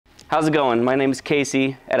How's it going? My name is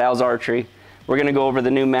Casey at Al's Archery. We're going to go over the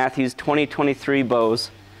new Mathews 2023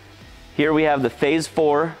 bows. Here we have the Phase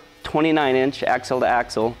 4 29-inch axle to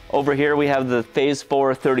axle. Over here we have the Phase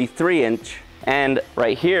 4 33-inch. And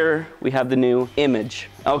right here we have the new Image.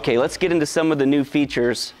 Okay, let's get into some of the new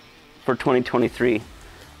features for 2023.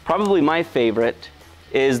 Probably my favorite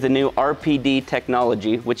is the new RPD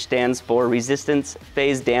technology, which stands for Resistance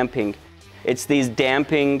Phase Damping. It's these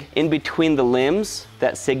damping in between the limbs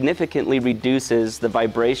that significantly reduces the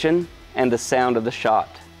vibration and the sound of the shot.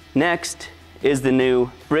 Next is the new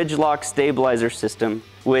bridge lock stabilizer system,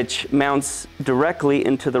 which mounts directly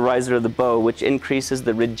into the riser of the bow, which increases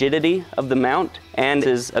the rigidity of the mount and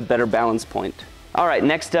is a better balance point. All right,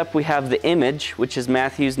 next up we have the Image, which is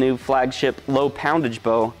Mathews' new flagship low poundage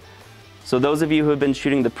bow. So those of you who have been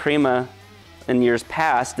shooting the Prima in years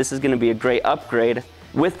past, this is going to be a great upgrade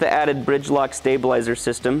with the added bridge lock stabilizer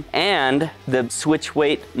system and the switch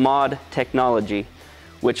weight mod technology,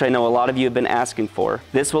 which I know a lot of you have been asking for.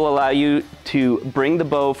 This will allow you to bring the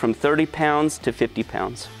bow from 30 pounds to 50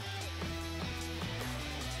 pounds.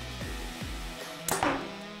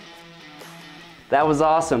 That was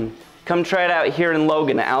awesome. Come try it out here in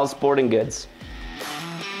Logan at Al's Sporting Goods.